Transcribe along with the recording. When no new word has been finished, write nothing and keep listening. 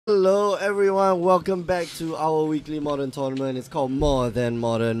Hello everyone, welcome back to our weekly modern tournament. It's called More Than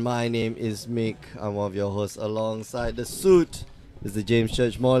Modern. My name is Mick. I'm one of your hosts. Alongside the suit is the James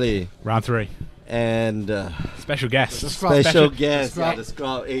Church Morley. Round 3. And special guest. Special guest. Yeah, the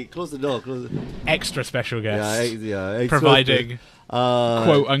scrub. Hey, close the door. Extra special guest. Yeah. Providing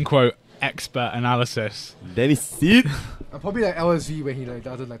quote unquote expert analysis. Dennis Seed. I'm probably like LSV when he like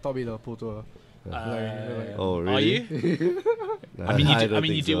doesn't like taught me the pro tour. Oh really? Are you? I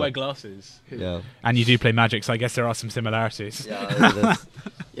mean, you do wear glasses. Yeah. And you do play Magic, so I guess there are some similarities. Yeah.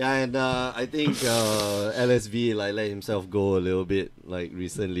 And I think LSV like let himself go a little bit like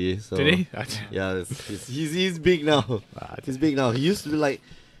recently. So did he? Yeah, he's big now. He's big now. He used to be like.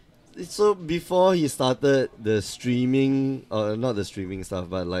 So before he started the streaming, not the streaming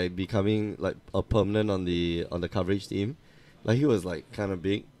stuff, but like becoming like a permanent on the coverage team, like he was like kind of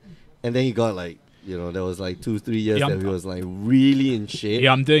big, and then he got like there was like 2-3 years that he was like really in shape.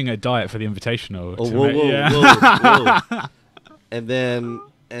 Yeah, I'm doing a diet for the Invitational. Oh whoa! And then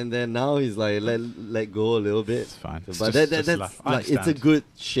now he's like let go a little bit. It's fine. But that's like it's a good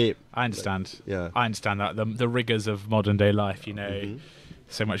shape. I understand. Like, yeah, I understand that the rigors of modern day life.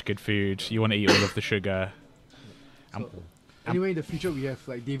 So much good food. You want to eat all of the sugar. Anyway, in the future we have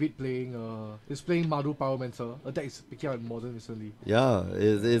like David playing. He's playing Mardu Pyromancer. That is picking up in modern recently. Yeah,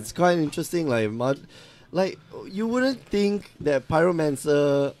 it's quite interesting. Like you wouldn't think that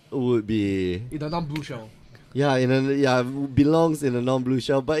Pyromancer would be in a non-blue shell. Yeah, belongs in a non-blue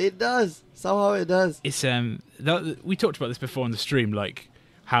shell, but it does. Somehow it does. It's we talked about this before on the stream, like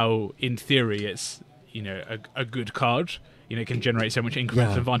how in theory it's a good card. It can generate so much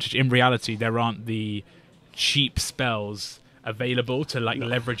incremental advantage. In reality, there aren't the cheap spells available to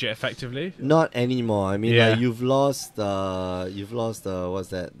leverage it effectively. Not anymore. I mean, like you've lost what's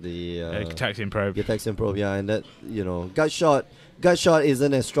that? The Taxian Probe. Yeah, Taxian Probe. Yeah, and that gut shot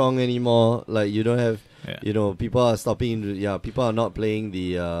isn't as strong anymore. Like you don't have. People are stopping. Yeah, people are not playing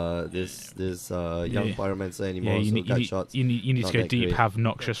the this young Pyromancer anymore. Yeah, you need to go deep. Great. Have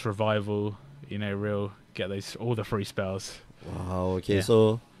Noxious Revival. Get all the free spells. Wow. Okay. Yeah.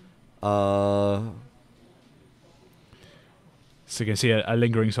 So, so you can see a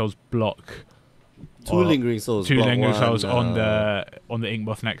Lingering Souls block. Two Lingering Souls on the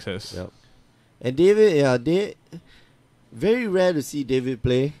Inkmoth Nexus. Yep. And David, very rare to see David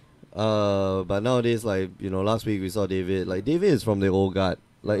play. But nowadays, last week we saw David. Like David is from the old guard.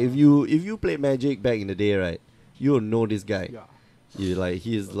 Like if you played Magic back in the day, right, you'll know this guy. Yeah.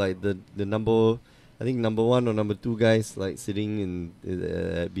 He's like the number. I think number 1 or number 2 guys like sitting in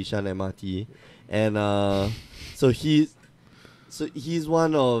at Bishan MRT, and so he's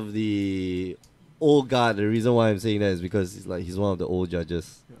one of the old guard. The reason why I'm saying that is because he's one of the old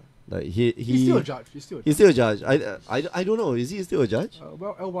judges. Yeah. Like he's still a judge. He's still a judge. I don't know. Is he still a judge?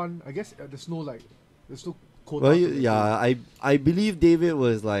 Well, L1. I guess there's no quota. Well, I believe David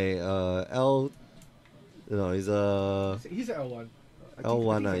was like L. He's a. He's an L1.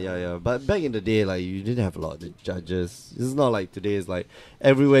 L1, yeah. But back in the day, like you didn't have a lot of judges. It's not like today. It's like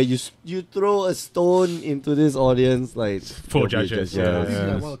everywhere you throw a stone into this audience, like 4 judges.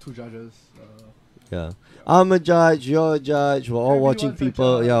 Like 1 or 2 judges. Yeah, I'm a judge. You're a judge. We're all watching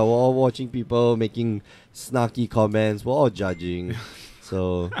people. Yeah, we're all watching people making snarky comments. We're all judging.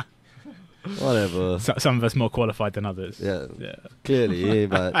 So whatever. Some of us more qualified than others. Yeah. Clearly,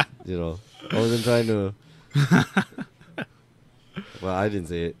 but I wasn't trying to. Well, I didn't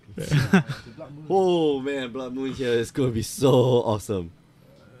say it. Oh man, Blood Moon here is going to be so awesome.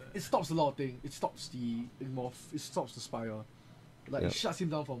 It stops a lot of things. It stops the Inkmoth. It stops the Spire. It shuts him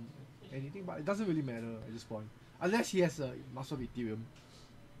down from anything, but it doesn't really matter at this point. Unless he has a Master of Ethereum,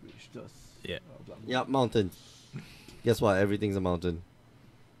 which does. Yeah. Yeah, mountain. Guess what? Everything's a mountain.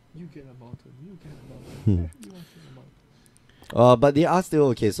 You get a mountain. You get a mountain. You want a mountain. But they are still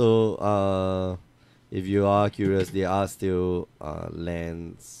okay. So, if you are curious, they are still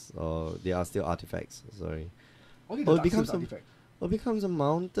lands, or they are still artifacts. Sorry. Only the it becomes a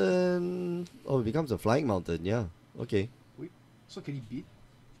mountain. Oh, it becomes a flying mountain. Yeah. Okay. Wait. So can he beat?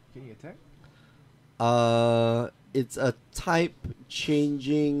 Can he attack? It's a type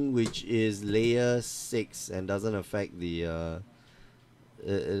changing, which is layer 6 and doesn't affect the.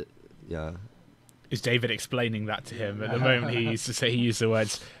 Yeah. Is David explaining that to him? At the moment, he used the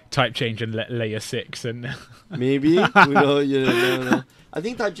words type change and layer 6, and maybe no. I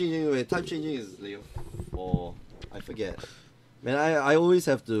think type changing is layer 4. I forget. Man, I always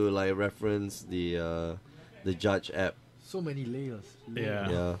have to reference the Judge app. So many layers.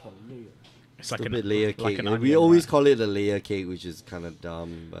 Yeah. It's like Stupid layer like cake. an We onion always wrap. call it a layer cake, which is kind of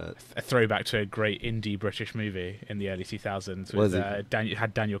dumb, but A throwback to a great indie British movie in the early 2000s. Was With, it? it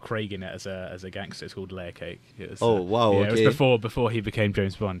had Daniel Craig in it as a gangster. It's called Layer Cake. It was, Oh, wow, Yeah, okay. it was before he became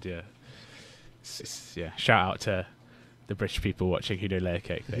James Bond. Yeah, yeah. Shout out to the British people watching who know Layer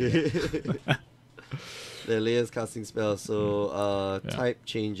Cake. There you go. the layers casting spell. So Yeah. type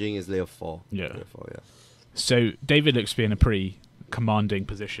changing is layer 4. Yeah. Layer 4, yeah. So David looks to be in a pretty commanding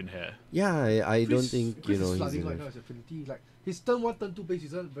position here. Yeah, I don't Chris- think Chris you know is he's flooding in right it. now as Affinity. Like his turn 1, turn 2 base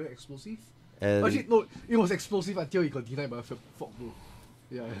isn't very explosive. And Actually, no, it was explosive until he got denied by a fog bro.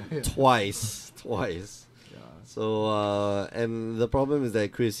 Yeah, yeah. twice. Yeah. So and the problem is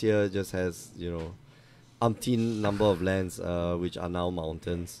that Chris here just has, you know, umpteen number of lands which are now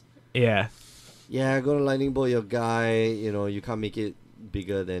mountains. Yeah, Yeah, go to lightning bolt your guy, you know, you can't make it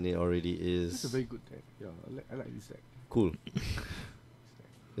bigger than it already It's a is. very good deck. Yeah, I like this deck. Cool.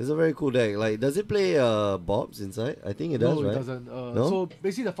 It's a very cool deck. Like, does it play Bobs inside? I think it does, No, right? it doesn't. No? So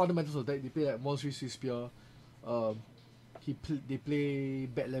basically, the fundamentals of the deck, they play like Monstrous Swiss Spear. They play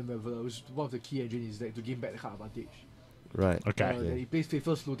Badland Reveler, which is one of the key engines in his deck to gain back the card advantage. Right. Okay. Then he plays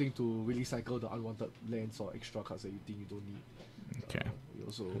Faithless Looting to really cycle the unwanted lands or extra cards that you think you don't need. Okay. He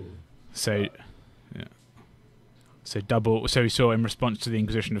also So, yeah. So double. So we saw in response to the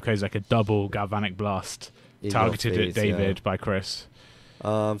Inquisition of Kozak a double Galvanic Blast In your targeted face, at David yeah. by Chris.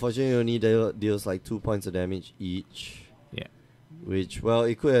 Unfortunately, it only deals like 2 points of damage each. Yeah. Which, well,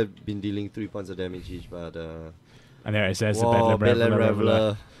 it could have been dealing 3 points of damage each, but And there it is. There's the whoa, Bedlam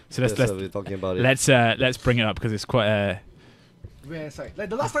Reveler. So That's what we're talking about it. let's bring it up because it's quite a rare side. Like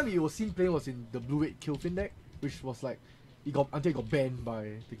the last time he was seen playing was in the blue red Killfin deck, which was like until he got banned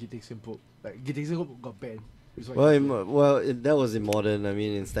by the Gitaxian Pope. Like Gitaxian Pope got banned. which is why he got banned. That was in modern. I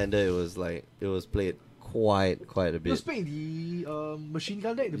mean, in standard, it was played quite a He bit. was playing the machine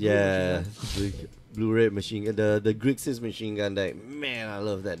gun deck. The blue Yeah, machine gun. the Blu-ray machine gun, the Grixis machine gun deck. Man, I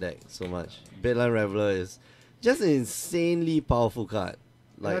love that deck so much. Bedlam Reveler is just an insanely powerful card.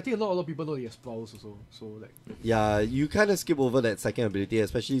 And I Like, think not a lot of people know he has prowls also. So like, yeah, you kind of skip over that second ability,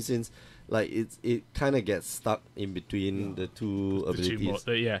 especially since like it kind of gets stuck in between the two the abilities. two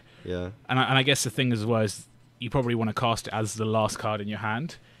more. Yeah, Yeah. and I guess the thing as well is you probably want to cast it as the last card in your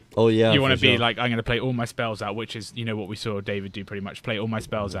hand. Oh yeah. You want for to be sure. like, I'm going to play all my spells out, which is what we saw David do pretty much. Play all my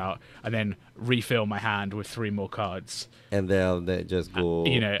spells out and then refill my hand with 3 more cards. and then they just go.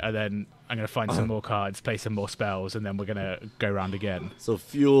 And then I'm going to find some more cards, play some more spells, and then we're going to go around again. So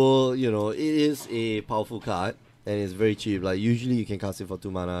fuel, it is a powerful card and it's very cheap. Like usually you can cast it for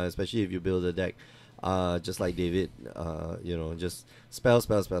 2 mana, especially if you build a deck, just like David. Just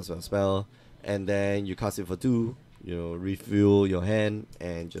spell, and then you cast it for 2. Refuel your hand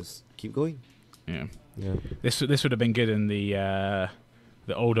and just keep going. Yeah. Yeah. This would have been good in the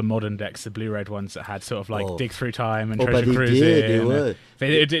older modern decks, the blue-red ones that had sort of like Oh. Dig Through Time and Oh, but Treasure they Cruising. did. They and, were.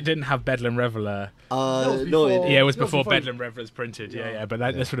 It didn't have Bedlam Reveler. was No. before- Yeah, it was that was before before- Bedlam Reveler's printed. Yeah, Yeah. But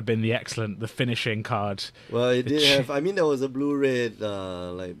Yeah. this would have been the finishing card. Well, it The did chi- have. I mean, there was a blue-red,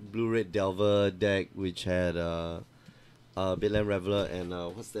 blue-red Delver deck which had Bedlam Reveler and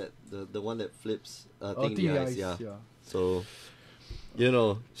what's that? The one that flips. Thing in the Eyes. Yeah. So,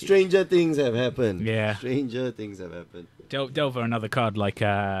 stranger things have happened. Yeah. Stranger things have happened. Delver, another card like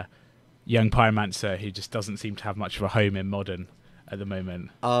Young Pyromancer, who just doesn't seem to have much of a home in modern at the moment.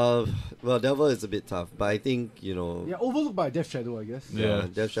 Well, Delver is a bit tough, but I think Yeah, overlooked by Death Shadow, I guess. Yeah.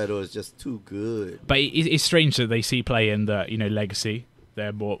 Death Shadow is just too good. But it's strange that they see play in the Legacy.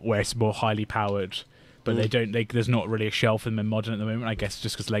 They're where it's more highly powered, but they don't. There's not really a shelf for them in modern at the moment. I guess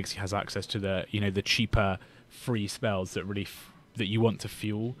just because Legacy has access to the cheaper free spells that really that you want to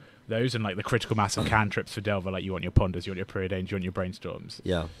fuel those, and like the critical mass of cantrips for Delver. Like you want your Ponders, you want your Preordains, you want your Brainstorms.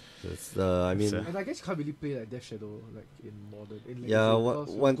 Yeah, that's I mean. So- And I guess you can't really play like Death Shadow like in modern. In Legacy, Yeah,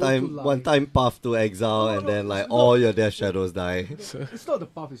 because you one go to time, line. one time path to exile, No, and no, then like it's all not- your Death Shadows die. It's not the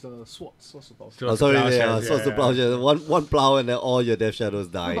path, it's the swords. What's the path? Swords Oh, to sorry, Plowshares, Swords to yeah. Plowshares. One plow, and then all your Death Shadows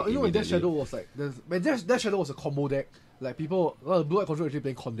die. No, but when Death immediately. Shadow was like, when Death Shadow was a combo deck, like people, the Blue Eye Control actually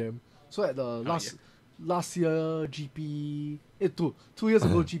playing Condemn. So at the last year GP, 2 years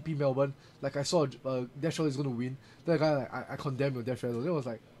ago GP Melbourne, like I saw Death Shadow is gonna win. Then the guy like I condemn your Death Shadow. Then I was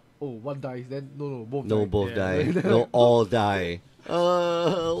like, oh, one dies. Then no, both. No, die. both Yeah. die. No, all die.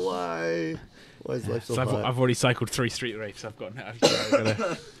 Why? Why is life so So hard? I've already cycled 3 Street Wraiths. I've got now.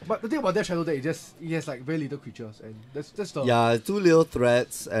 But the thing about Death Shadow deck is he has like very little creatures, and that's the Yeah, 2 little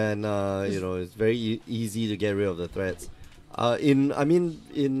threats, and it's very easy to get rid of the threats. In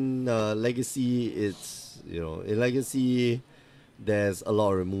Legacy, it's in Legacy, there's a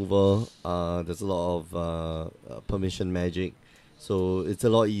lot of removal. There's a lot of permission magic, so it's a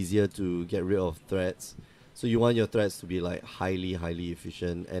lot easier to get rid of threats. So you want your threats to be like highly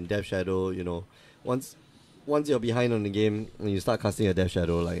efficient, and Death Shadow, you know, once you're behind on the game, when you start casting a Death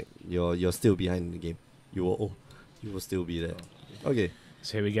Shadow, like you're still behind in the game. You will still be there. Okay.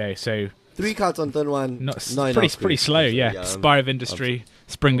 So here we go. So 3 cards on turn 1. not enough, pretty slow. Yeah. Spire of Industry,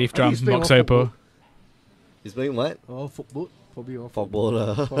 Springleaf Drum, I think he's playing Mox on Opal. He's playing what? Oh, football. Probably on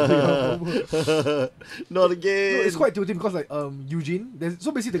Footballer. Probably on football. Not again. No, it's quite tilting because like Eugene.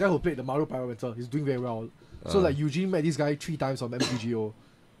 So basically the guy who played the Mardu Pyromancer, he's doing very well. So like Eugene met this guy 3 times on MPGO,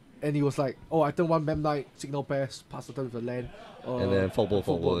 and he was like, "Oh, I turn 1 Mem Knight, Signal Pass, pass the turn with the land." And then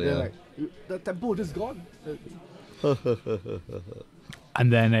football, Then yeah. like the tempo just gone.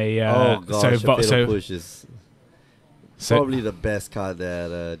 And then a Oh gosh, so a Fatal so Push is so probably the best card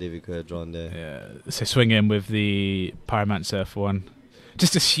that David could have drawn there. yeah, so swing in with the Pyromancer for 1.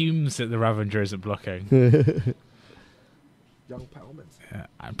 Just assumes that the Ravager isn't blocking. Young Pyromancer. Yeah,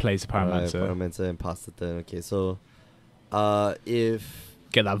 and plays the Alright, Pyromancer. Pyromancer and pass the turn. Okay, so if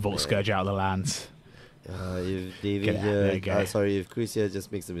Get that Volt Scourge out of the lands. if David Get it, there you here, go. if Chris here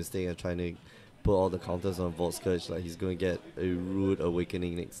just makes a mistake and trying to put all the counters on Volt Scourge, like he's gonna get a Rude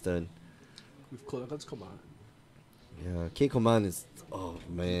Awakening next turn. With Kolagan's command. Yeah, K command is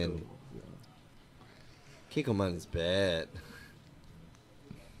man, K command is bad.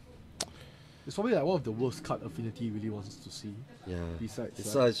 It's probably like one of the worst card Affinity really wants to see. Yeah,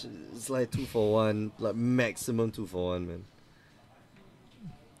 Besides, it's like 2 for 1, like maximum 2 for 1, man.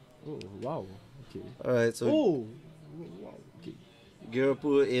 Oh wow. Okay. All right, so Oh. Wow. Okay.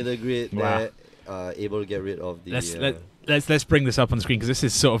 Girapu, Aether Grid, Wow. they're able to get rid of the. Let's bring this up on the screen because this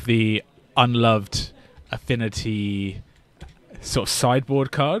is sort of the unloved Affinity sort of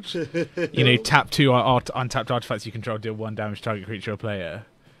sideboard card. You know, tap 2 untapped artifacts you control, deal 1 damage to target creature or player.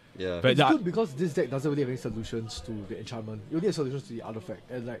 Yeah. But It's that, good because this deck doesn't really have any solutions to the enchantment. You only have solutions to the artifact,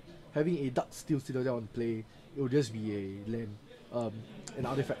 and like having a Dark Steel Citadel on play, it will just be a land, an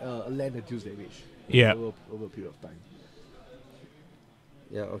artifact, a land that deals damage. Yeah. Over a period of time.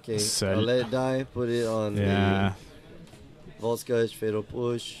 Yeah, okay. So- I'll let it die, put it on yeah. the Vault Scourge, Fatal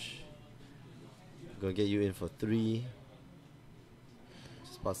Push. Gonna get you in for 3.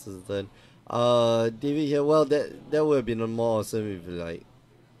 Just passes the turn. David here, well, that would have been more awesome if like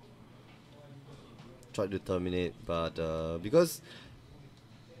tried to terminate, but because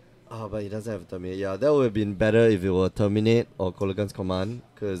but he doesn't have a terminate. Yeah, that would have been better if it were terminate or Kolagan's command,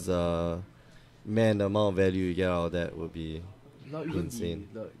 because man, the amount of value you get out of that would be Now even insane.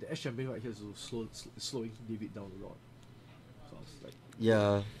 the S champion right here is also slowing David down a lot. So I was like,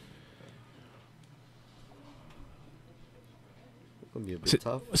 yeah. Gonna be a bit So,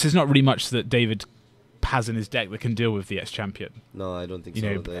 tough. so there's not really much that David has in his deck that can deal with the ex-champion. No, I don't think You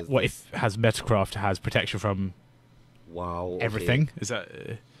so. know, There's what this- if has Metacraft has protection from Wow. okay. everything? Is that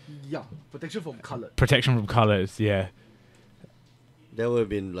yeah, protection from colored. protection from colors? Yeah. That would have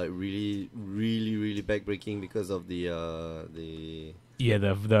been like really backbreaking because of the Yeah,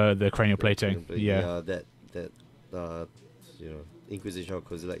 the cranial plating. Yeah. that you know, Inquisition of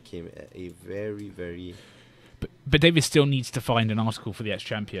Kozilek came at a very But David still needs to find an article for the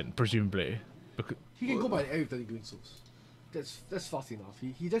ex-champion, presumably. He can go by the air with 30 green souls. That's fast enough.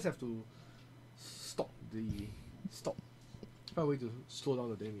 He just have to find a way to slow down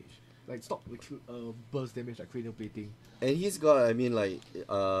the damage. Like stop burst damage like cranial plating. And he's got, I mean, like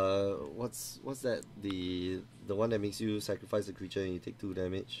what's that, the one that makes you sacrifice a creature and you take 2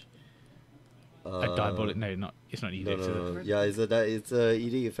 damage. A diabolic? No, it's not No, edict. no. Yeah, it's a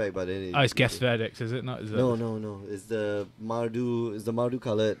edict effect, but then Oh, it's guest verdicts, is it? Not? Is it No. It's the Mardu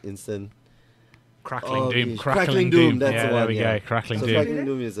colored instant. Crackling Oh, Doom. geez. Crackling Doom. That's yeah, the there one, we yeah. go. Crackling So Doom. Crackling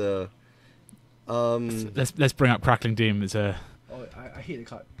Doom is a Let's bring up Crackling Doom as a Oh, I hate the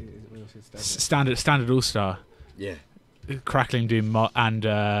card. When it was in standard. standard all star. yeah. Crackling Doom and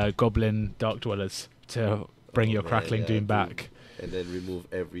Goblin Dark Dwellers to bring your man, Crackling yeah, Doom dude. back. And then remove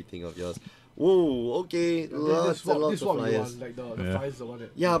everything of yours. Whoa, okay, This lots and lots is of what we flyers. want. Like the Yeah. fires the one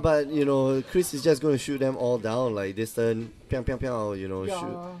that. Yeah, but you know, Chris is just going to shoot them all down like this turn. Piang, piang, piang, you know,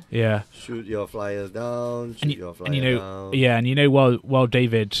 Yeah. Yeah, shoot your flyers down, shoot and your flyer and you know, down. yeah, and you know, while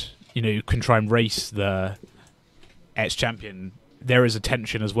David, you know, can try and race the ex-champion, there is a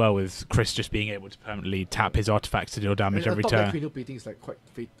tension as well with Chris just being able to permanently tap his artifacts to deal damage And every I thought that turn. cranial plating is like quite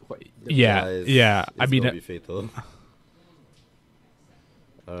quite. Yeah, yeah. I It's mean, gonna be fatal.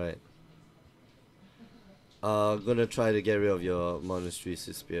 Alright. Gonna try to get rid of your Monastery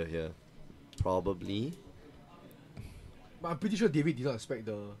Spear here. Probably. But I'm pretty sure David did not expect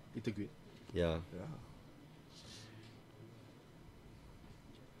the integrate. Yeah. Yeah.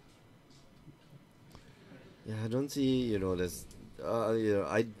 Yeah, I don't see, you know, there's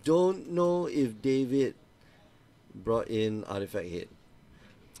I don't know if David brought in artifact hit.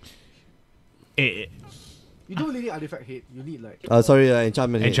 You don't really need artifact hit. You need like. Sorry,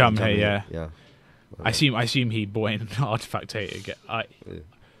 enchantment hit. Enchantment hit, yeah. Yeah. I assume he bought in an artifact hit again.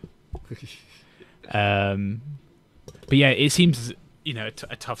 But yeah, it seems a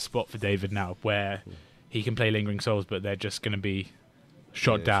tough spot for David now, where he can play Lingering Souls, but they're just going to be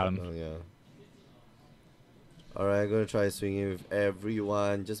shot down. Yeah. All right, I'm gonna try swinging with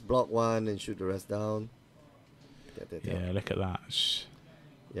everyone. Just block one and shoot the rest down. Yeah, look at that.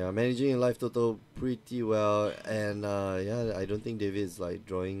 Yeah, managing in life total pretty well, and yeah, I don't think David is like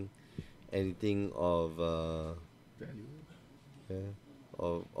drawing anything of value. Yeah,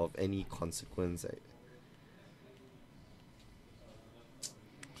 of any consequence.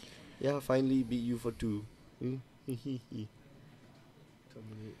 Yeah, finally beat you for 2. Terminate.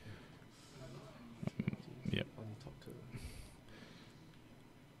 Yep. On top turn.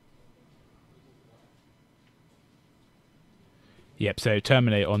 Yep, so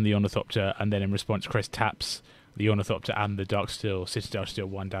terminate on the Ornithopter, and then in response, Chris taps the Ornithopter and the Darksteel Citadel Steel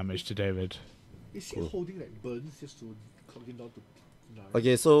 1 damage to David. Is he holding like burns just to cut him down to 9?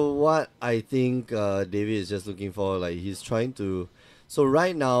 Okay, so what I think David is just looking for, like he's trying to. So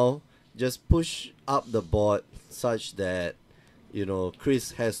right now, just push up the board such that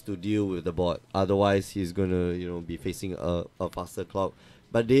Chris has to deal with the board. Otherwise, he's gonna be facing a faster clock.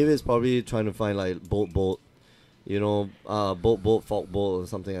 But David is probably trying to find like bolt, bolt, fog bolt or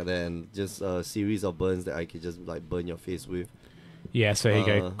something like that, and just a series of burns that I could just like burn your face with. Yeah, so here you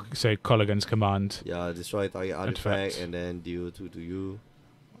go. So Colligan's command. Yeah, destroy target artifact and then deal 2 to you.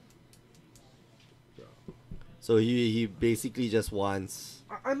 Yeah. So he basically just wants.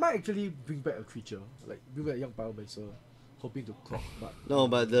 I might actually bring back a creature, like bring back a young Pyromancer, hoping to clock. But No,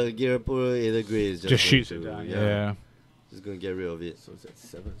 but the Girapur Aether Grey is Just shoots it down. Yeah. Just gonna get rid of it. So it's at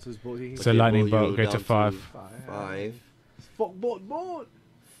 7. So it's bolting. So lightning bolt, go down to 5. 5. Fog bolt.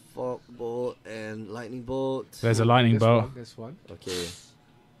 Fog bolt and lightning bolt. There's a lightning bolt. There's one. Okay.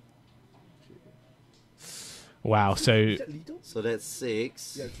 Wow, so Is that lethal? So that's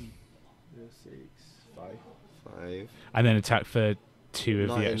 6. Yeah, 6, 5. 5. and then attack for 2 of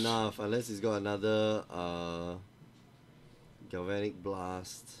Not the enough unless he's got another galvanic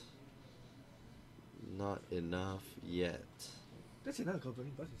blast. Not enough yet. That's another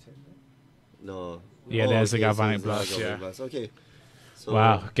galvanic blast in hand, right? No. Yeah, there's the okay, galvanic it's not blast, galvanic yeah. blast. Okay. So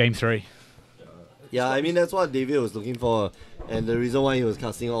Wow, game 3. Yeah, I mean that's what David was looking for, and the reason why he was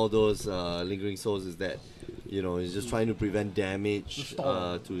casting all those lingering souls is that he's just trying to prevent damage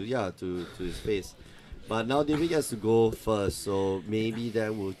to his face. But now David gets to go first, so maybe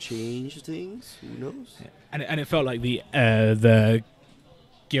that will change things. Who knows? And it felt like the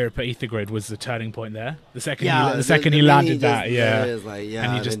Girapur Aether Grid was the turning point there. The second he landed that, it's like,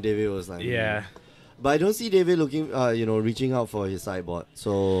 and he then David was like, yeah. But I don't see David looking, reaching out for his sideboard.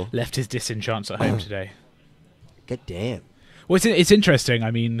 So Left his disenchants at home today. God damn. Well, it's interesting. I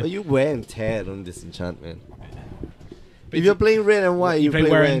mean, Are you wear and tear on disenchantment? If you're playing red and white, you play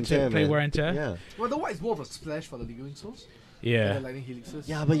wear and tear. Play man. wear and tear. Yeah. Well, the white is more of a splash for the Lingering Souls. Yeah. And the Lightning Helixes.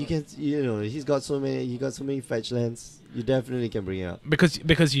 Yeah, but you can, he's got so many. He got so many fetch lands. You definitely can bring it up.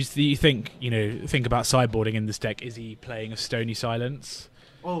 Because you think about sideboarding in this deck. Is he playing a Stony Silence?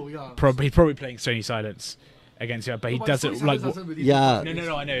 Oh yeah. He's probably playing Stony Silence against you, but he doesn't Stony like. Silence doesn't really Yeah.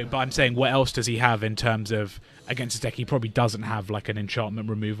 No, I know, but I'm saying what else does he have in terms of against his deck? He probably doesn't have like an enchantment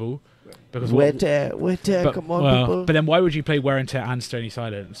removal. Because Wear tear, but, come on, well, people. but then why would you play Wear and Tear and Stony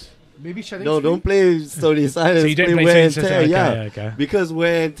Silence? Maybe Shadow No, don't play Stony Silence. So you don't play play wear and Stony tear, Silence, yeah. okay. Because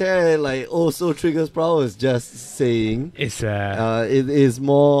wear and tear also triggers prowess. Just saying. It's It is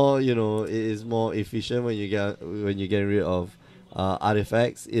more, it is more efficient when you get rid of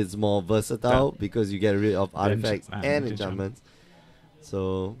artifacts. It's more versatile because you get rid of artifacts and enchantments.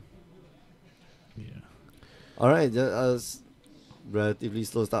 So, yeah. all right, just relatively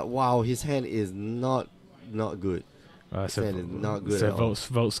slow start. Wow, his hand is not good. His hand is not good so at all.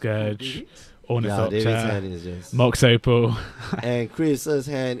 Volt Scourge, Yeah, Ornithopter, David's hand is just. Mox Opal. And Chris's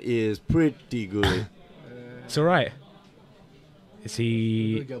hand is pretty good. It's alright. Is You're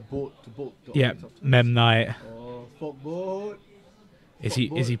he? gonna get bolt to bolt. Yeah, Mem Knight. Oh, fog bolt. Is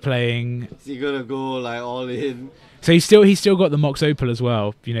he playing? Is he gonna go like all in? So he's still got the Mox Opal as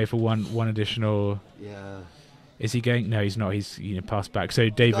well. For one additional. Yeah. Is he going? No, he's not. He's passed back. So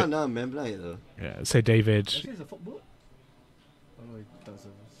David. Got another Memblight though. Yeah. So David. Actually, it's a fog bolt. Oh no, it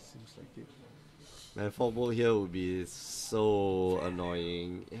doesn't. Seems like it. Man, Fogbolt here would be so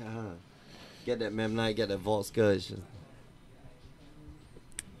annoying. Yeah. Get that Memblight, get that Vault Scourge.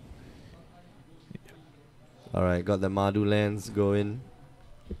 Alright, got the Mardu lands going.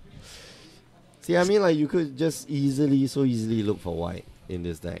 See, I mean, like, you could just so easily look for white in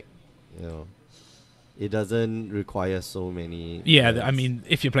this deck. You know, it doesn't require so many. Yeah, lands. I mean,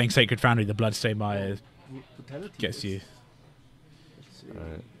 if you're playing Sacred Foundry, the Bloodstained Mire Brutality gets you.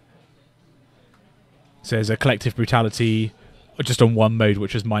 Alright. So there's a Collective Brutality just on one mode,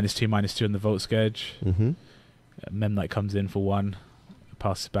 which was -2/-2 on the Vault Scourge. Mm-hmm. Memnite comes in for 1,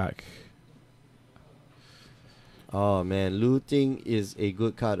 passes back. Oh man, looting is a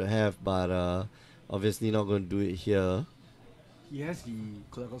good card to have, but obviously not going to do it here. He has the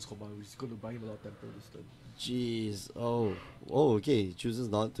Collector's Command, which is going to buy him a lot of tempo this turn. Jeez. Oh, okay. He chooses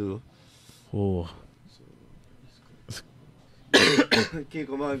not to. Oh, Okay,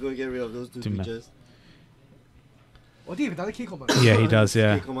 come on, go get rid of those two Two creatures. Oh, do you have another K command? yeah, he does.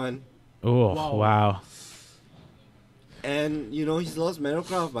 Yeah. Okay, come on. Oh, wow. And you know he's lost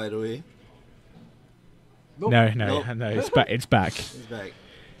Manocraft, by the way. Nope. No. Nope. It's back. It's back. He's back.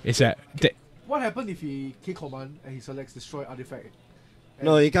 It's at. What happened if he K command and he selects destroy artifact? And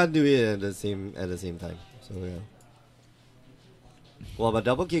No, he can't do it at the same time. So yeah. Well, but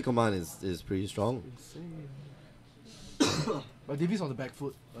double K command is pretty strong. Insane. But Davies on the back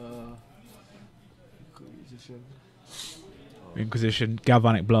foot. Acquisition. Inquisition,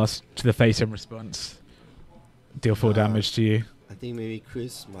 Galvanic Blast to the face in response. Deal 4 damage to you. I think maybe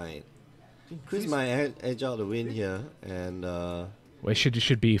Chris might edge out the win here, and Well, it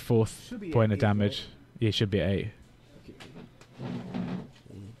should be 4th Should be point at of 8, damage. Yeah, it should be at 8. Okay.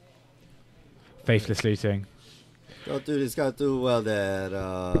 Faithless looting. got to this guy too well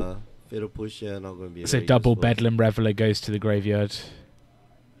that Fatal Push here not going to be. So very double useful. Bedlam Reveler goes to the graveyard.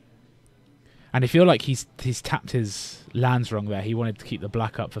 And I feel like he's tapped his lands wrong there. He wanted to keep the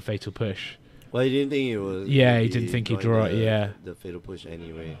black up for Fatal Push. Well, he didn't think it was. Yeah, would he be didn't think he'd drawing draw it, yeah. the Fatal Push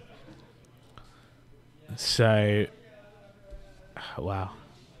anyway. So, wow.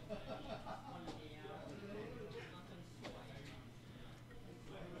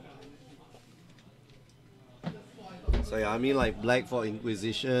 So yeah, I mean like black for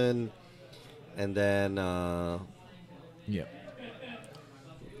Inquisition, and then Yep.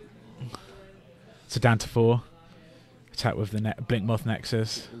 So down to 4. Attack with the Blink Moth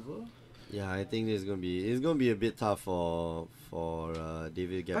Nexus. yeah, I think it's gonna be a bit tough for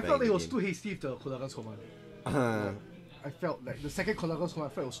David to get I back. felt in it the was game. too hasty with the Colagans command. Uh, I felt like the second Colagans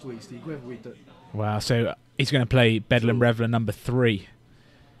command I felt it was too hasty. Go have waited. Wow, so he's going to play Bedlam So- Reveler number 3.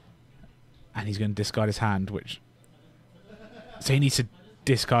 And he's going to discard his hand, which... So he needs to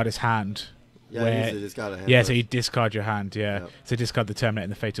discard his hand. yeah, where- he needs to discard a hand Yeah, first. so you discard your hand, yeah. Yep. So discard the Terminate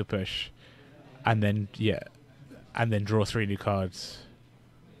and the Fatal Push. And then, and then draw 3 new cards.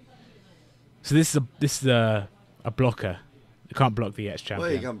 So this is a blocker. You can't block the Edge Champion.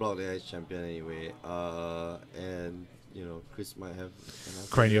 Well, you can't block the Ice Champion anyway. And you know Chris might have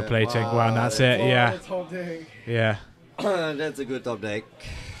Cranial plating. Wow, and that's it. Oh, Yeah, that's hot dang. yeah. That's a good top deck.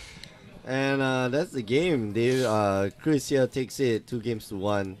 And that's the game. Chris here takes it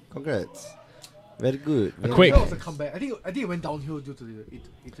 2-1. Congrats. Very good. Very quick- That was a comeback. I think it went downhill due to the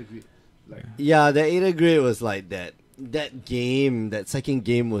integrate. Like Yeah, the Aether Grid was like that. That second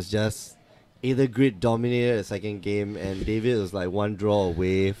game was just Aether Grid dominated the second game, and David was like one draw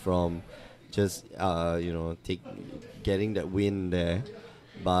away from just getting that win there.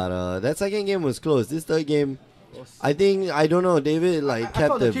 But that second game was close. This third game, I don't know. David I kept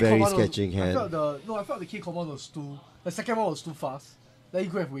felt the a key very command was- sketching hand. I felt the key command was too. The second one was too fast. Like you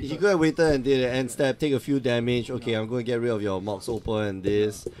could have waited. He could have waited and did an end step, take a few damage. Okay, I'm going to get rid of your Mox Open and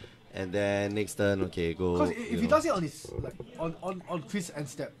this. And then next turn, okay, go. Because if he does it on his like on Chris end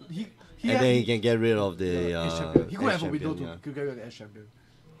step, he and then he can get rid of the Edge champion. He could Edge have a window champion, yeah. to get rid of the Edge champion.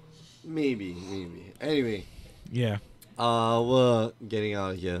 Maybe. Anyway, Yeah. we're getting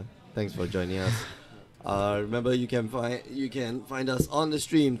out of here. Thanks for joining us. Remember, you can find us on the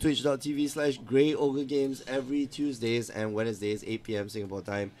stream, twitch.tv/Grey Ogre Games every Tuesdays and Wednesdays, 8 p.m. Singapore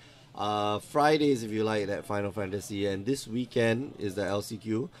time. Fridays, if you like that Final Fantasy, and this weekend is the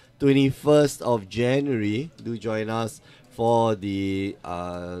LCQ, 21st of January. Do join us for the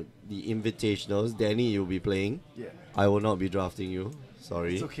invitationals. Danny, you'll be playing. Yeah, I will not be drafting you.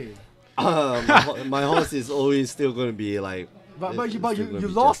 Sorry. it's okay. My horse is always still going to be like. But it's you still gonna you be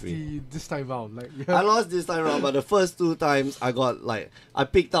lost Jeffrey. this time round. Like I lost this time around, but the first 2 times I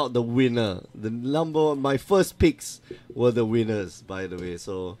picked out the winner. My first picks were the winners, by the way.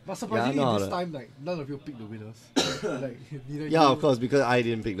 So But surprisingly, I know this how to- time like none of you picked the winners. Like neither yeah, you, of course, because I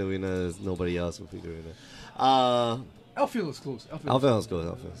didn't pick the winners, nobody else will pick the winner. Elfield was close. Alpha was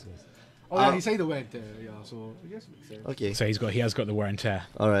close. Oh yeah, he's saying the wear and tear. Yeah, so I guess it makes sense. Okay. So he has got the wear and tear.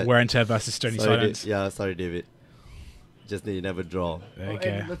 All right. Wear and tear versus Stony Sorry, Silence. yeah, sorry, David. Just need to never draw. There you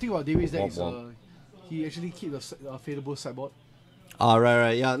And go. the thing about David is that Womp he actually keep the fadeable sideboard. Ah,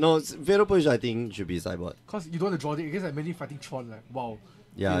 right. Yeah, no, Fatal Push I think should be sideboard. Cause you don't want to draw it against like many fighting Tron. Like wow.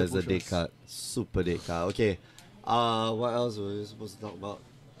 Yeah, Fatal it's a deck Pushes. card. Super deck card. Okay. What else were we supposed to talk about?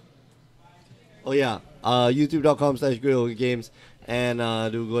 Oh yeah. YouTube.com/GreatOgreGames. And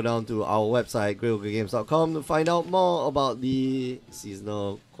do go down to our website, greatogames.com, to find out more about the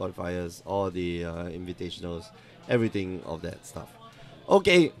seasonal qualifiers or the invitationals, everything of that stuff.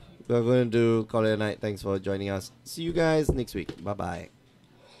 Okay, we're going to call it a night. Thanks for joining us. See you guys next week. Bye-bye.